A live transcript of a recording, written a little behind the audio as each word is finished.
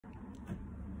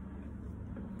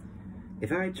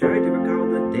If I tried to recall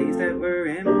the days that were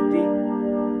empty,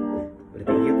 would it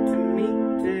be up to me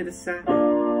to decide?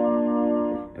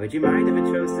 Or would you mind if I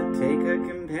chose to take a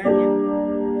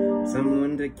companion,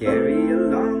 someone to carry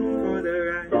along for the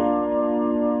ride?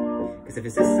 Cause if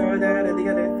it's this or that or the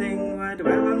other thing, why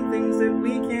dwell on things that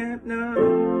we can't know?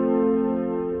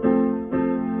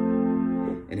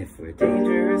 And if we're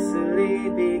dangerously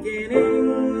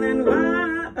beginning, then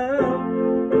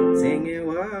whoa, sing it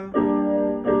whoa,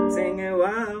 sing it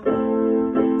whoa,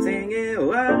 sing it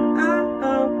whoa, oh,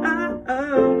 oh,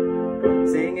 oh.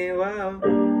 Sing it whoa,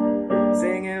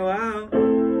 sing it whoa,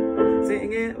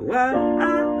 sing it whoa,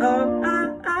 oh, oh,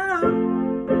 oh, oh.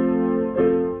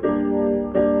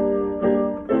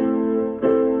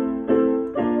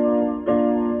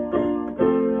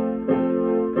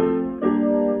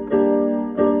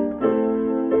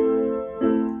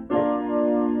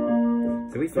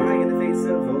 So we fly in the face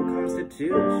of old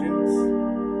constitutions.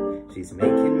 She's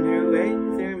making her way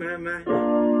through my mind.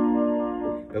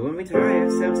 But when we tie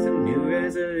ourselves to new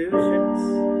resolutions,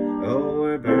 oh,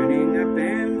 we're burning up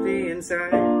empty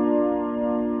inside.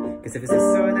 Cause if it's this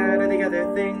or that or the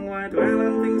other thing, why dwell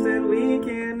on things that we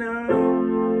can't know?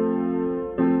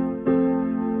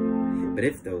 But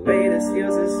if the way this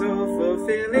feels is so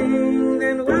fulfilling,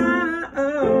 then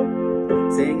whoa,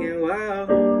 sing it whoa,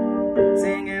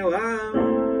 sing it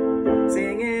whoa,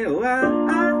 sing it whoa,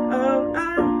 oh, oh,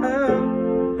 oh, oh.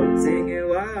 Sing it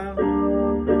whoa,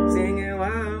 sing it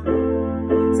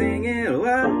whoa, sing it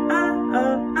whoa, oh,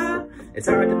 oh, oh. It's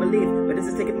hard to believe, but this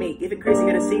is taking me even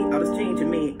crazier to see all this change in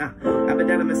me. I've been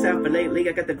down on myself, but lately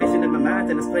I got the vision in my mind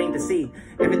and it's plain to see.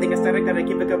 Everything I started, gotta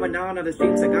keep it going on. All the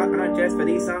dreams I got aren't just for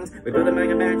these songs. Rebuilding my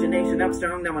imagination, I'm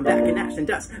strong, now I'm back in action,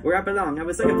 just where I belong. I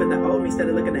was looking for the old me, instead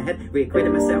of looking ahead,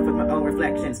 reacquainted myself with my own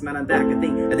reflections. Smiling back, I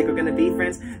think we're gonna be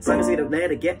friends. As long as we don't let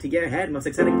it get to your head. Most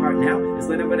exciting part now is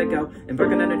learning where to go,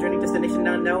 embarking on a journey, destination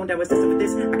unknown. That was just for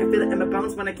this, I can feel it in my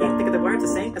bones when I can't think of the words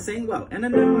I sing whoa. And I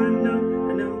know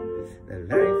that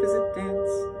life is a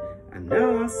dance. I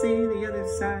know I'll see the other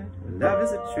side. Love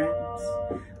is a trance.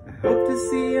 I hope to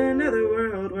see another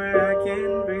world where I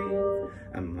can breathe.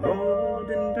 I'm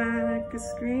holding back a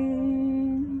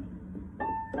scream.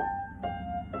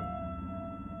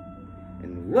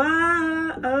 And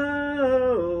whoa,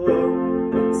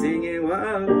 sing it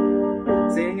whoa,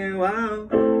 sing it whoa,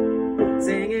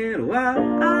 sing it whoa,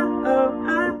 oh, oh,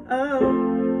 oh, oh.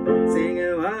 Sing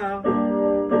it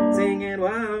whoa, sing it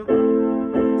whoa,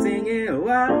 sing it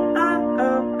whoa, oh,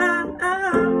 oh, oh,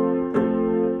 oh.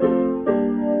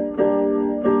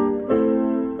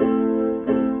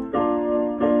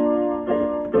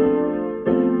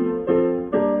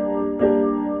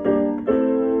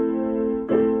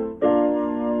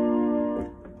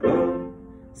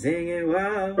 Sing it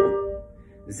wow,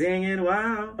 sing it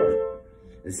wow,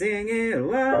 sing it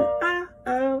wow, oh,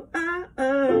 oh, oh,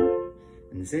 oh.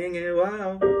 And sing it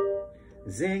wow,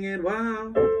 sing it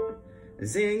wow,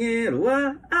 sing it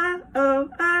wow, oh, oh,